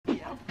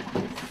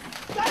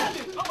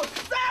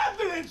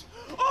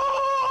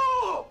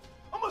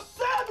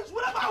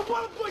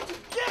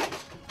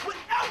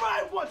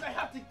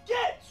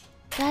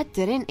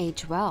didn't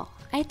age well.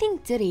 I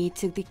think Diddy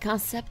took the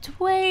concept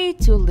way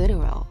too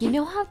literal. You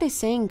know how the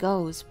saying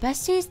goes,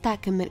 besties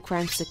that commit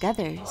crimes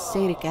together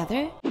stay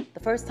together? The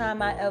first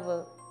time I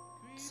ever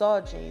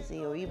saw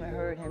Jay-Z or even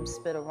heard him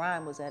spit a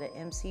rhyme was at an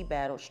MC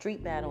battle,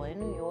 street battle in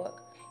New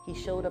York. He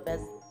showed up as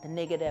the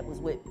nigga that was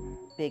with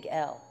Big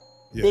L.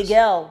 Yes. Big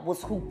L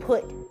was who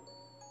put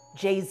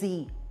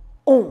Jay-Z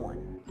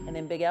on. And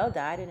then Big L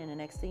died, and then the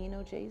next thing you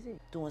know, Jay-Z.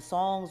 Doing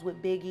songs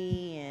with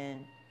Biggie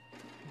and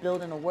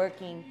building a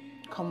working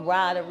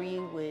camaraderie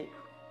with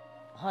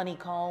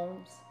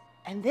Honeycombs.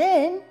 And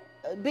then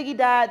Biggie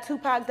died,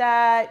 Tupac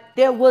died.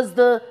 There was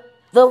the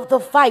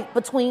fight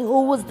between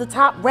who was the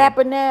top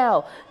rapper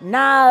now,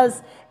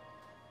 Nas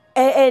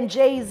and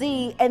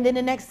Jay-Z. And then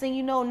the next thing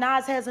you know,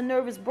 Nas has a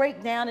nervous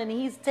breakdown and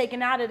he's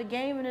taken out of the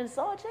game, and it's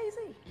all Jay-Z.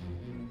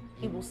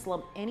 He will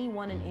slump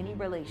anyone in any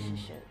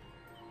relationship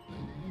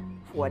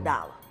for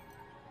 $1.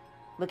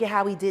 Look at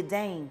how he did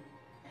Dame.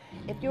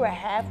 If you're a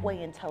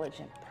halfway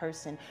intelligent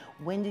person,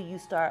 when do you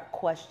start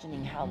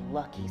questioning how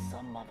lucky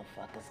some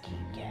motherfuckers keep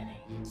getting?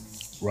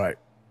 Right.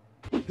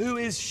 Who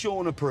is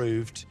Sean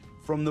approved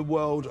from the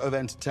world of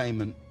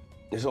entertainment?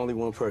 There's only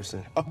one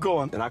person. Oh, go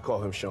on. And I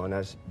call him Sean.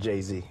 That's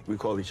Jay-Z. We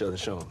call each other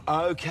Sean.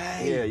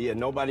 Okay. Yeah.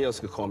 Nobody else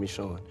could call me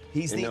Sean.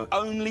 He's the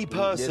only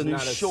person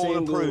who's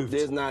Sean approved.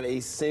 There's not a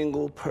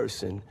single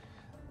person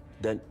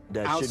that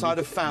outside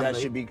of family. That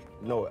should be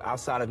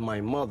outside of my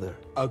mother.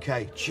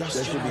 Okay, just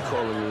that should be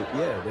calling me.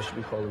 Yeah, they should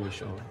be calling me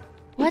Sean.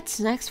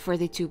 What's next for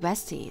the two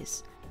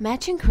besties?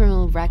 Matching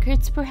criminal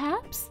records,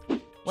 perhaps?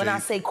 When I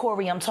say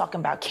Corey, I'm talking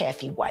about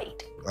Kathy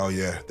White. Oh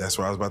yeah, that's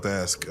what I was about to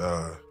ask.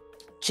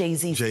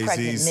 Jay-Z's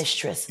pregnant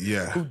mistress,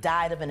 who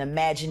died of an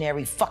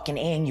imaginary fucking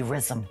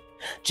aneurysm.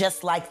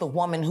 Just like the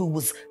woman who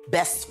was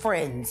best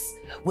friends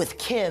with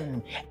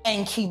Kim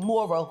and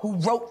Kimura, who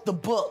wrote the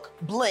book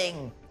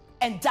Bling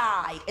and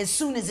died as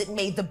soon as it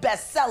made the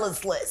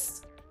bestsellers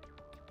list.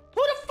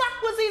 Who the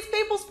fuck was these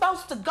people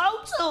supposed to go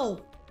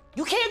to?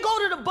 You can't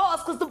go to the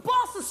boss because the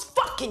boss is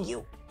fucking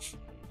you.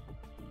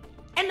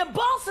 And the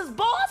boss's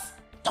boss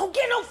don't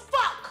get no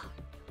fuck.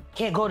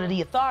 Can't go to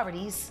the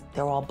authorities.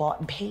 They're all bought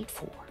and paid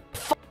for.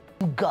 Fuck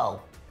you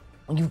go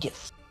when you get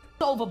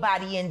over by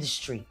the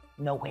industry.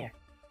 Nowhere.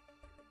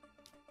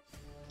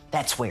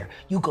 That's where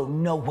you go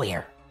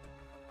nowhere,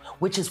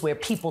 which is where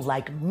people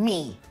like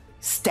me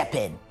step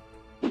in.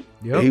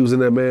 Yep. He was in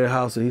that man's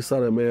house and he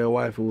saw that man's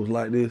wife who was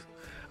like this.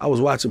 I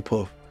was watching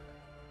Puff.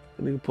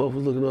 And nigga Puff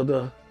was looking up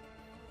there.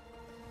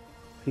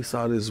 He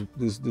saw this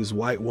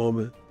white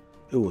woman.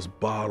 It was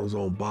bottles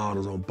on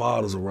bottles on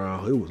bottles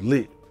around. It was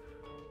lit.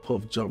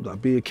 Puff jumped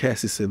out. Me and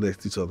Cassie sitting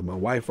next to each other. My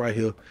wife right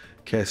here,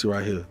 Cassie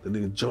right here. The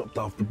nigga jumped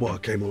off the bar,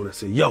 came on and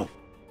said, yo,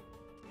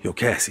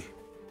 Cassie,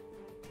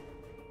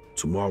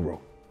 tomorrow,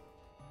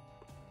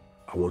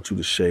 I want you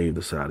to shave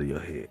the side of your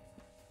head.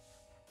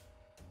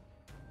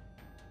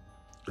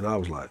 And I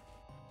was like,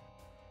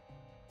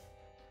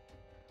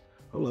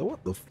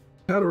 what the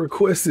kind of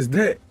request is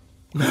that?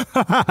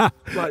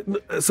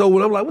 So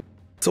when I'm like, what?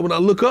 So when I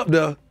look up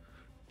there,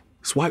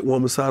 this white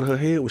woman's side of her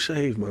head was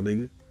shaved, my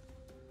nigga.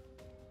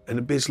 And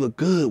the bitch looked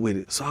good with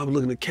it. So I was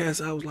looking at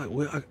Cassie, I was like,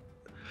 well,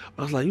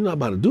 I was like, you're not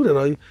about to do that,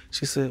 are you?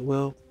 She said,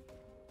 well,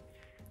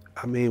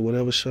 I mean,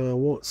 whatever Sean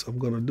wants, I'm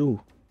gonna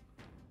do.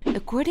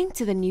 According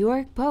to the New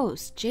York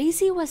Post,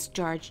 Jay-Z was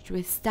charged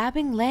with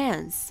stabbing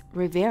Lance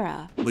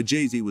Rivera. But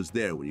Jay-Z was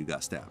there when you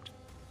got stabbed.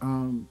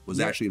 Was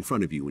actually in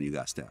front of you when you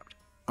got stabbed.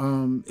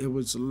 It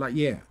was like,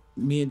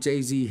 me and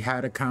Jay-Z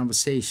had a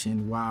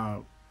conversation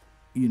while,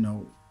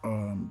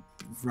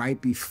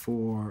 right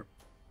before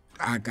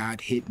I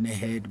got hit in the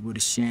head with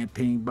a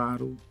champagne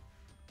bottle.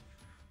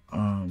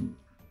 And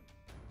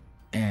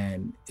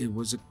it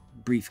was a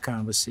brief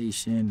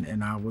conversation,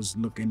 and I was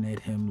looking at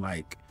him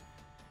like,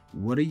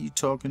 what are you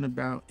talking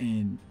about?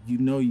 And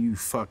you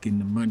fucking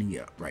the money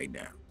up right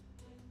now.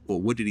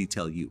 Well, what did he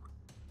tell you?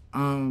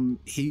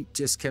 He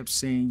just kept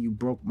saying, you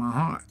broke my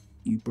heart.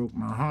 You broke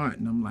my heart.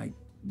 And I'm like,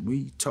 what are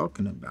you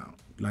talking about?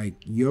 Like,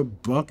 you're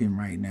bucking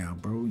right now,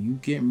 bro. You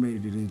getting ready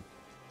to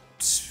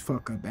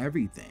fuck up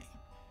everything.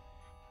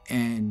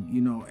 And,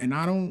 and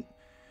I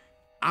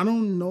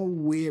don't know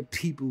where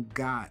people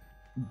got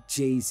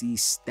Jay-Z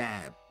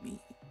stabbed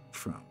me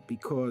from,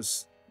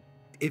 because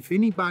if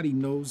anybody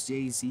knows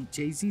Jay-Z,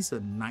 Jay-Z's a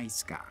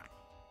nice guy,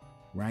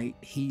 right?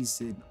 He's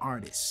an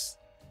artist.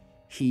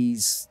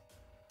 He's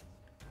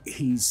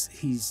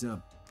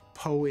a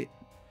poet.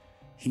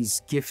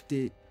 He's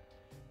gifted,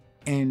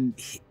 and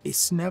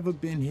it's never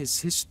been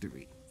his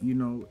history.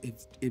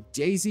 If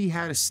Jay-Z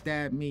had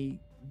stabbed me,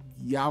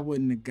 y'all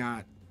wouldn't have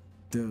got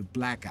the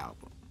Black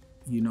Album,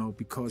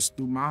 because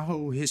through my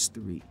whole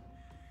history,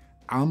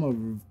 I'm a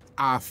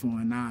eye for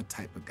an eye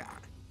type of guy,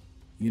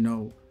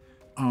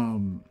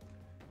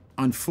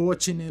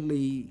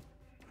 Unfortunately,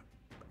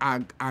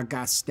 I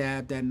got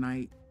stabbed that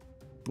night,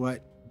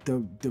 but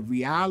the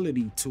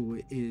reality to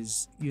it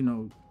is,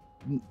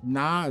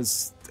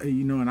 Nas,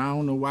 and I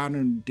don't know why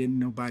didn't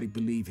nobody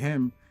believe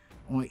him.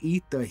 On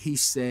Ether, he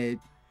said,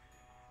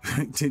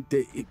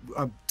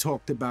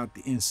 talked about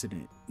the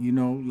incident,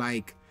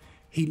 like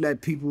he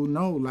let people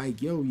know,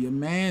 like, yo, your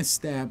man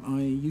stabbed on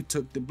you, you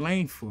took the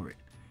blame for it.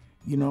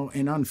 You know,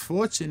 and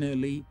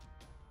unfortunately,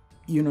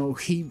 you know,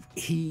 he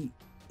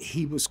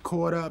was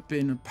caught up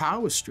in a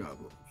power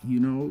struggle. You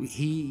know,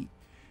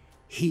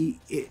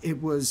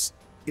 it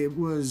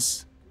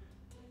was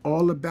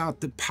all about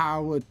the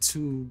power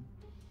to,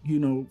 you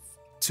know,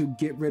 to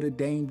get rid of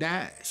Dame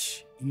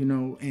Dash, you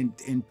know,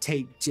 and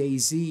take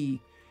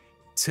Jay-Z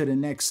to the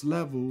next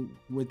level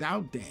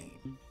without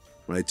Dame.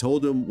 When I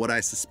told him what I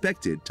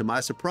suspected, to my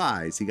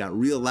surprise, he got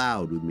real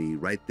loud with me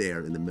right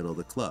there in the middle of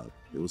the club.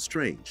 It was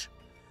strange.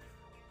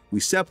 We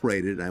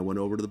separated and I went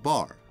over to the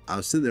bar. I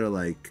was sitting there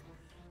like,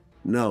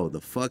 no, the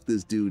fuck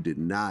this dude did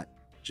not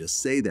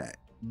just say that.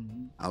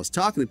 I was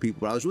talking to people,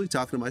 but I was really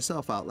talking to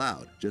myself out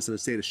loud, just in a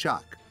state of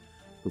shock.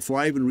 Before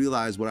I even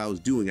realized what I was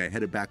doing, I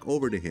headed back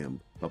over to him,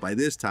 but by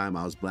this time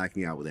I was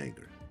blacking out with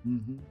anger.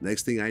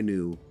 Next thing I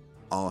knew,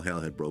 all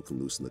hell had broken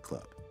loose in the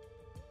club.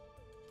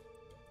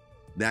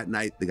 That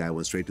night, the guy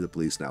went straight to the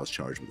police and I was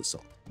charged with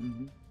assault.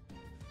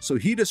 So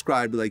he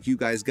described like you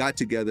guys got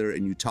together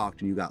and you talked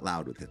and you got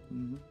loud with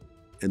him.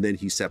 And then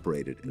he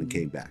separated and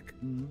came back.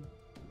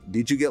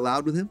 Did you get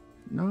loud with him?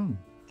 No,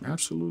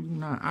 absolutely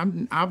not.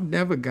 I've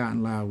never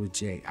gotten loud with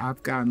Jay.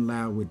 I've gotten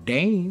loud with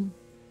Dame.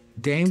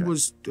 Dame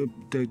was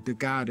the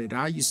guy that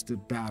I used to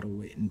battle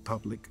with in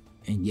public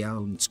and yell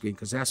and scream,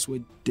 because that's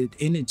what the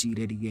energy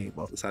that he gave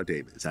off. That's how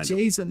Dame is.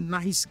 Jay's a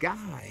nice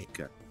guy.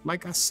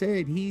 Like I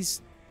said,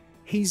 he's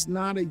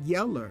not a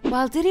yeller.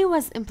 While Diddy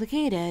was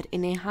implicated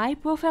in a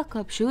high-profile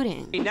club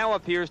shooting, he now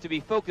appears to be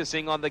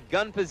focusing on the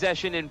gun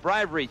possession and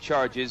bribery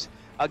charges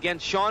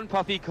against Sean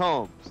Puffy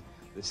Combs.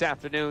 This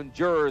afternoon,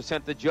 jurors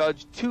sent the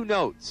judge 2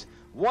 notes,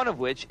 one of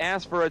which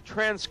asked for a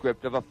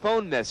transcript of a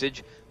phone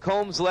message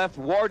Combs left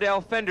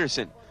Wardell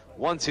Fenderson,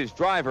 once his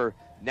driver,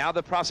 now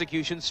the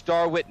prosecution's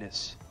star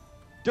witness.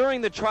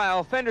 During the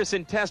trial,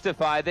 Fenderson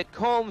testified that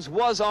Combs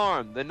was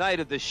armed the night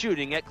of the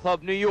shooting at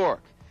Club New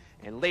York,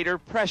 and later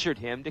pressured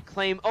him to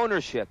claim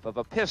ownership of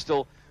a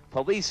pistol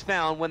police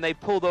found when they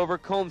pulled over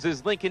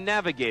Combs' Lincoln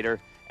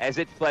Navigator as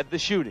it fled the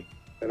shooting.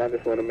 And I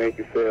just want to make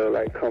you feel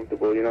like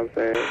comfortable, you know what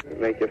I'm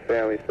saying? Make your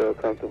family feel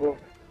comfortable.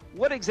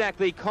 What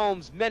exactly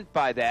Combs meant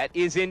by that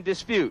is in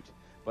dispute,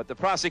 but the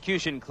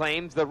prosecution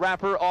claims the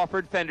rapper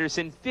offered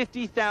Fenderson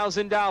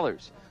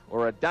 $50,000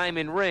 or a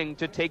diamond ring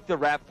to take the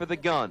rap for the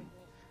gun.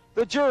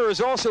 The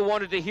jurors also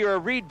wanted to hear a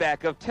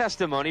readback of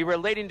testimony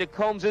relating to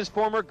Combs'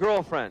 former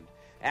girlfriend,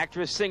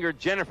 actress-singer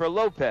Jennifer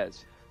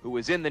Lopez, who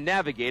was in the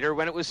Navigator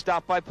when it was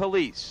stopped by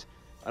police.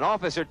 An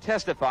officer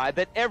testified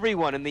that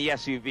everyone in the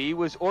SUV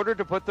was ordered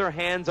to put their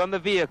hands on the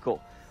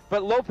vehicle,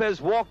 but Lopez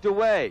walked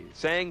away,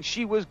 saying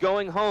she was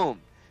going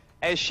home.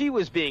 As she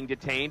was being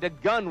detained, a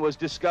gun was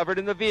discovered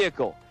in the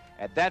vehicle.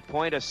 At that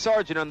point, a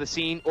sergeant on the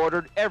scene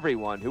ordered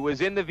everyone who was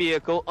in the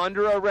vehicle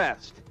under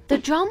arrest. the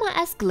drama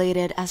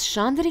escalated as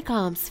Sean Diddy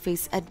Combs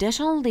faced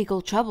additional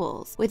legal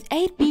troubles, with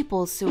 8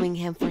 people suing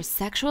him for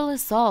sexual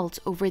assault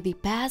over the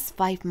past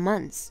 5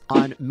 months.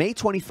 On May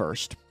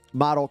 21st,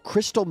 model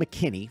Crystal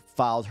McKinney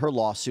filed her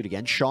lawsuit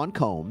against Sean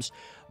Combs,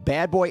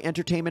 Bad Boy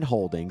Entertainment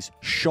Holdings,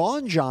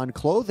 Sean John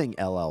Clothing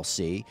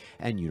LLC,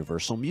 and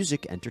Universal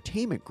Music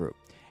Entertainment Group.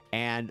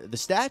 And the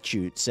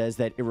statute says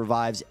that it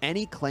revives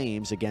any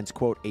claims against,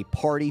 quote, a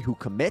party who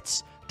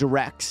commits,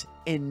 directs,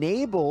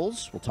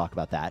 enables, we'll talk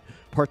about that,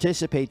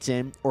 participates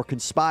in, or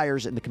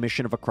conspires in the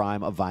commission of a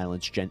crime of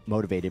violence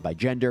motivated by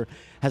gender,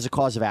 has a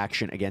cause of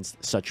action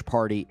against such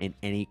party in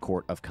any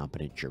court of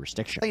competent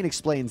jurisdiction. It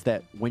explains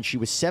that when she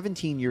was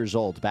 17 years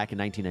old back in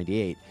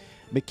 1998,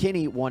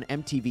 McKinney won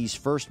MTV's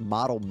first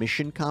model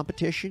mission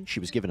competition. She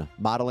was given a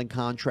modeling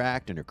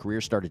contract, and her career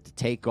started to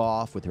take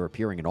off with her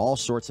appearing in all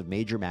sorts of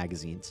major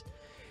magazines.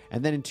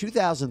 And then in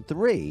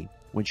 2003,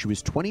 when she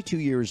was 22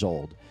 years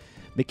old,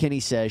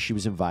 McKinney says she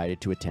was invited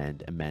to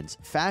attend a men's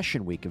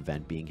fashion week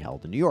event being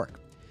held in New York.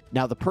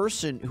 Now, the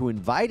person who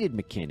invited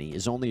McKinney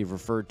is only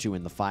referred to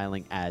in the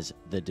filing as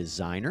the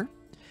designer.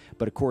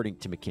 But according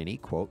to McKinney,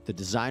 quote, the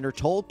designer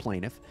told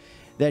plaintiff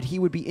that he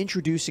would be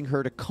introducing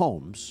her to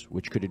Combs,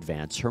 which could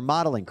advance her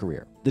modeling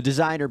career. The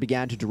designer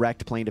began to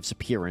direct plaintiff's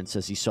appearance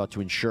as he sought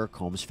to ensure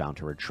Combs found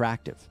her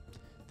attractive.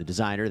 The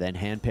designer then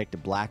handpicked a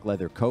black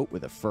leather coat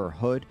with a fur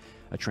hood,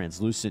 a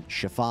translucent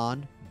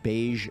chiffon,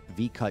 beige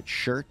V-cut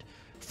shirt,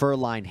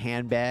 fur-lined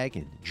handbag,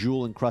 and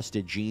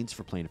jewel-encrusted jeans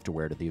for plaintiff to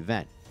wear to the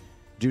event.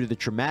 Due to the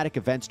traumatic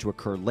events to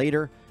occur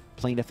later,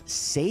 plaintiff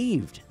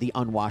saved the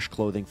unwashed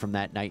clothing from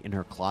that night in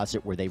her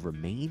closet, where they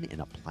remain in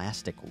a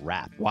plastic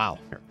wrap. Wow.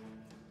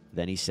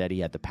 Then he said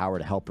he had the power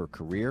to help her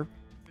career,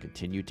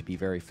 continued to be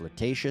very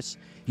flirtatious.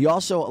 He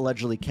also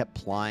allegedly kept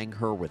plying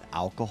her with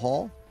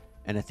alcohol,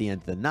 and at the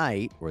end of the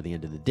night, or the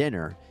end of the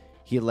dinner,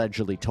 he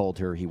allegedly told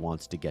her he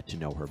wants to get to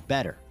know her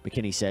better.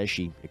 McKinney says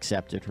she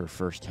accepted her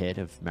first hit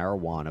of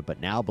marijuana, but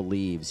now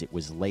believes it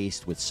was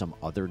laced with some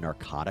other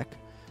narcotic.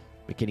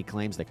 McKinney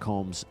claims that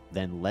Combs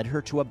then led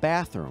her to a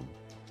bathroom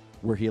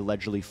where he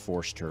allegedly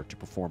forced her to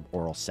perform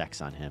oral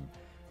sex on him,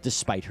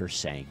 despite her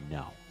saying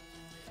no.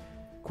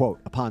 Quote,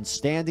 upon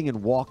standing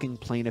and walking,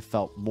 plaintiff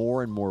felt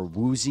more and more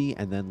woozy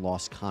and then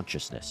lost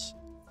consciousness.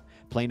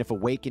 Plaintiff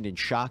awakened in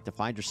shock to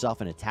find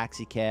herself in a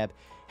taxi cab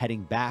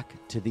heading back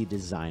to the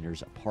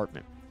designer's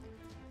apartment.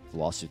 The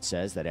lawsuit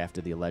says that after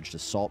the alleged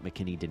assault,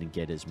 McKinney didn't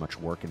get as much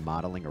work in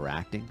modeling or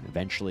acting.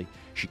 Eventually,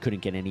 she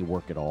couldn't get any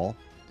work at all.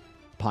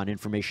 Upon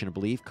information and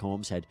belief,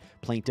 Combs had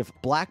plaintiff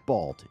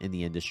blackballed in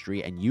the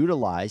industry and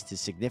utilized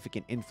his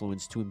significant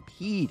influence to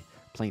impede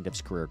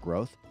plaintiff's career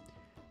growth.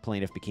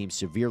 Plaintiff became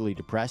severely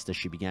depressed as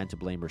she began to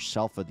blame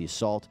herself for the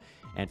assault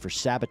and for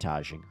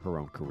sabotaging her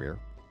own career.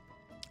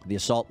 The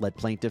assault led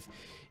plaintiff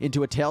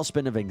into a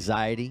tailspin of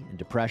anxiety and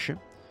depression.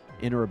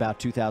 In or about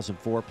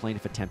 2004,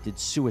 plaintiff attempted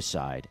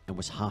suicide and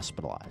was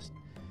hospitalized.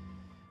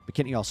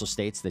 McKinney also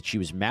states that she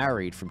was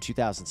married from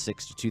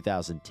 2006 to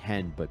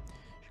 2010, but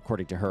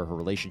according to her, her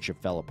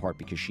relationship fell apart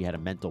because she had a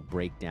mental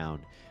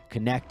breakdown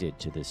connected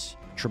to this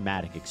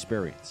traumatic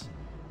experience.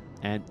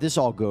 And this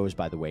all goes,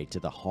 by the way, to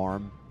the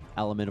harm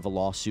element of a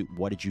lawsuit.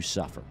 What did you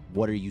suffer?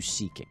 What are you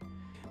seeking?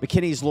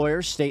 McKinney's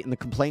lawyers state in the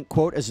complaint,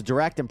 quote, as a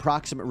direct and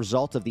proximate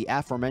result of the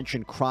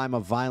aforementioned crime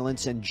of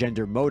violence and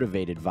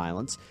gender-motivated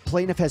violence,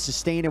 plaintiff has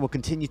sustained and will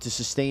continue to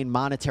sustain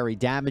monetary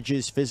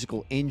damages,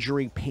 physical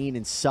injury, pain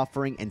and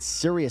suffering, and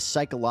serious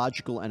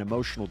psychological and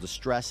emotional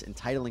distress,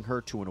 entitling her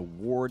to an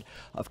award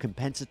of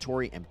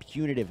compensatory and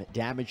punitive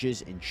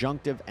damages,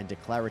 injunctive and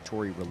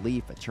declaratory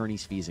relief,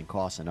 attorney's fees and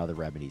costs, and other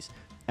remedies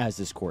as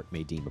this court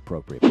may deem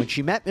appropriate. When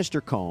she met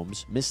Mr.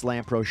 Combs, Miss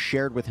Lampros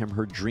shared with him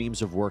her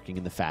dreams of working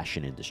in the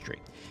fashion industry.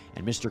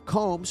 And Mr.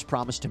 Combs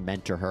promised to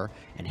mentor her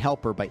and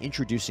help her by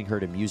introducing her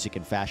to music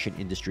and fashion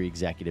industry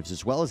executives,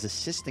 as well as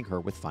assisting her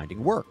with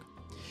finding work.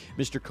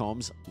 Mr.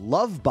 Combs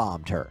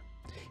love-bombed her.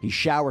 He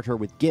showered her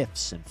with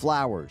gifts and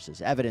flowers,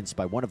 as evidenced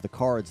by one of the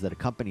cards that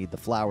accompanied the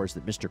flowers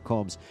that Mr.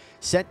 Combs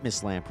sent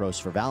Miss Lampros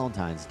for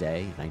Valentine's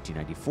Day in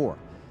 1994.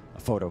 A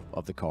photo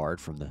of the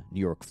card from the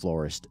New York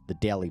florist, the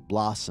Daily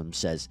Blossom,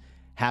 says,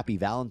 Happy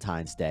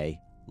Valentine's Day,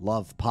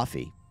 love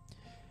Puffy.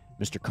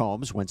 Mr.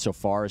 Combs went so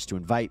far as to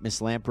invite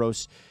Miss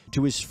Lampros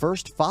to his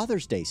first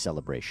Father's Day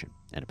celebration,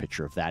 and a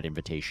picture of that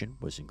invitation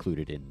was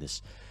included in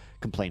this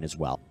complaint as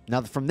well.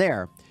 Now, from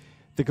there,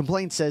 the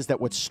complaint says that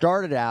what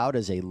started out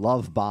as a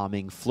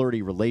love-bombing,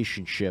 flirty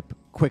relationship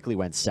quickly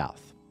went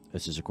south.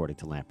 This is according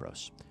to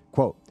Lampros.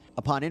 Quote,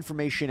 upon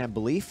information and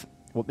belief,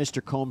 what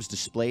Mr. Combs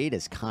displayed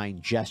as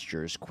kind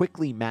gestures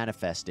quickly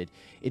manifested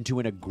into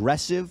an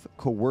aggressive,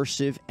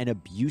 coercive, and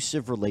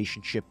abusive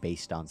relationship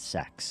based on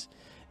sex.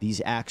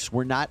 These acts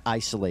were not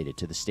isolated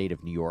to the state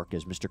of New York,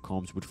 as Mr.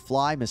 Combs would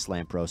fly Miss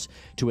Lampros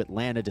to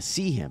Atlanta to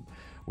see him,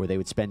 where they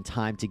would spend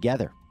time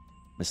together.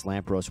 Miss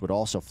Lampros would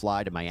also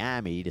fly to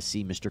Miami to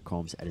see Mr.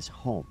 Combs at his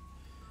home.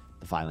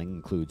 The filing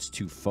includes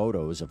 2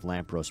 photos of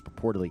Lampros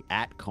purportedly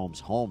at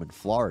Combs' home in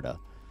Florida.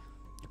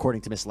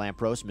 According to Miss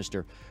Lampros,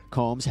 Mr.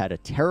 Combs had a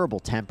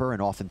terrible temper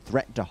and often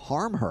threatened to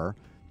harm her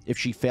if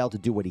she failed to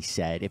do what he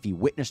said, if he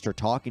witnessed her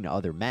talking to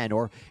other men,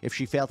 or if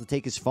she failed to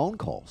take his phone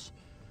calls.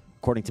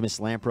 According to Miss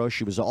Lampros,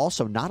 she was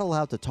also not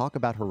allowed to talk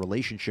about her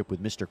relationship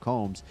with Mr.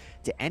 Combs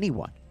to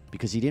anyone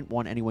because he didn't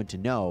want anyone to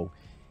know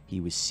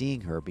he was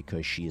seeing her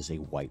because she is a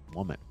white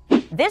woman.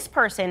 This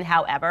person,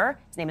 however,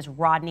 his name is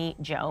Rodney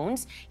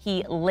Jones.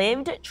 He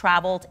lived,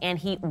 traveled, and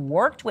he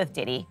worked with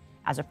Diddy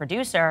as a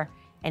producer.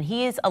 And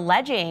he is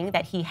alleging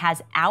that he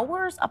has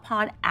hours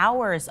upon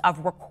hours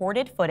of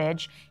recorded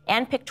footage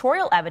and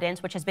pictorial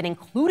evidence, which has been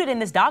included in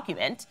this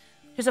document,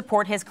 to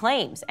support his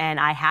claims. And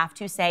I have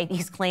to say,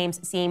 these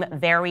claims seem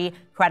very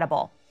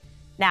credible.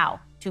 Now,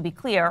 to be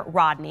clear,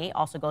 Rodney,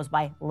 also goes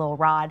by Lil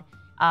Rod,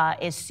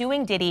 is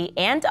suing Diddy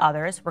and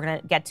others, we're going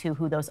to get to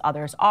who those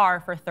others are,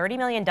 for $30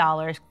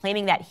 million,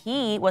 claiming that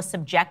he was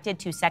subjected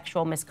to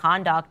sexual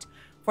misconduct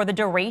for the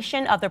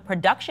duration of the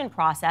production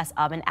process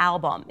of an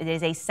album. It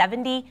is a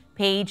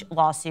 70-page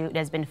lawsuit that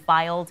has been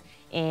filed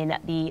in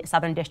the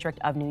Southern District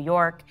of New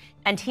York.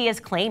 And he is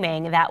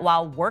claiming that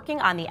while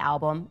working on the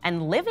album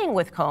and living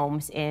with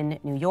Combs in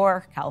New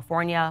York,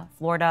 California,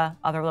 Florida,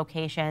 other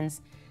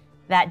locations,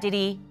 that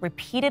Diddy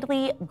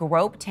repeatedly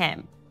groped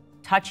him,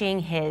 touching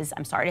his,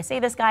 I'm sorry to say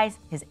this, guys,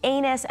 his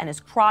anus and his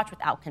crotch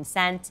without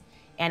consent,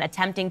 and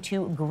attempting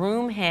to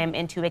groom him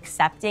into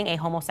accepting a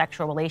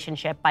homosexual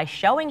relationship by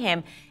showing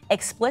him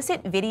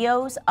explicit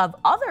videos of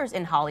others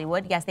in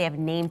Hollywood. Yes, they have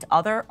named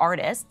other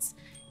artists,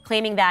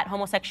 claiming that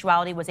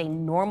homosexuality was a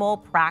normal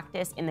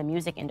practice in the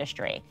music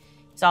industry.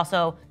 He's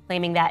also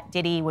claiming that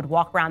Diddy would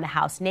walk around the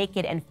house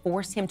naked and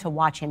force him to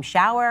watch him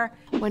shower.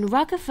 When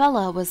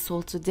Rockefeller was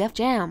sold to Def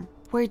Jam,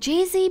 where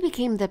Jay-Z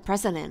became the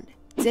president,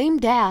 Dame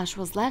Dash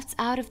was left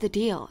out of the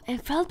deal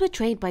and felt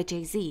betrayed by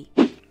Jay-Z.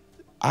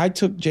 I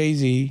took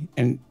Jay-Z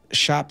and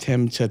shopped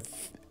him to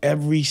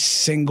every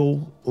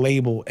single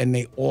label, and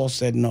they all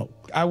said no.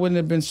 I wouldn't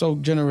have been so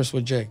generous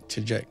with Jay.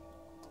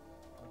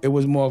 It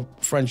was more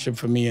friendship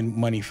for me and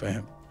money for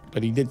him.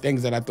 But he did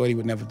things that I thought he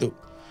would never do.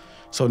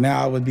 So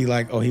now I would be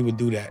like, oh, he would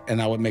do that,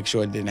 and I would make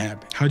sure it didn't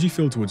happen. How'd you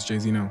feel towards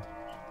Jay-Z now?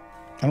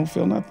 I don't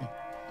feel nothing.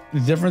 The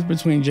difference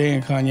between Jay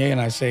and Kanye,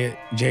 and I say it,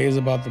 Jay is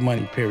about the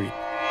money, period.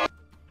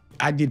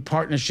 I did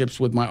partnerships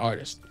with my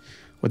artists,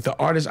 with the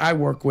artists I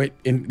work with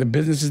in the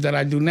businesses that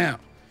I do now,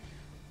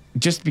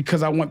 just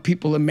because I want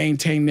people to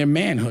maintain their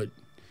manhood.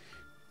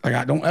 Like,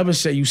 I don't ever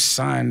say you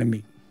signed to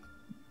me.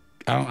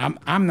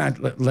 I'm not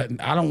letting,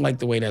 I don't like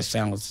the way that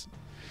sounds.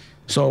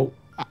 So,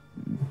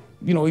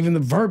 you know, even the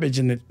verbiage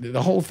and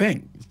the whole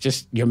thing,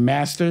 just your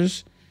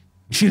masters,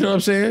 you know what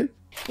I'm saying?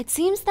 It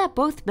seems that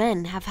both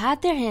men have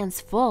had their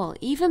hands full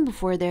even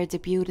before their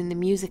debut in the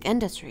music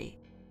industry.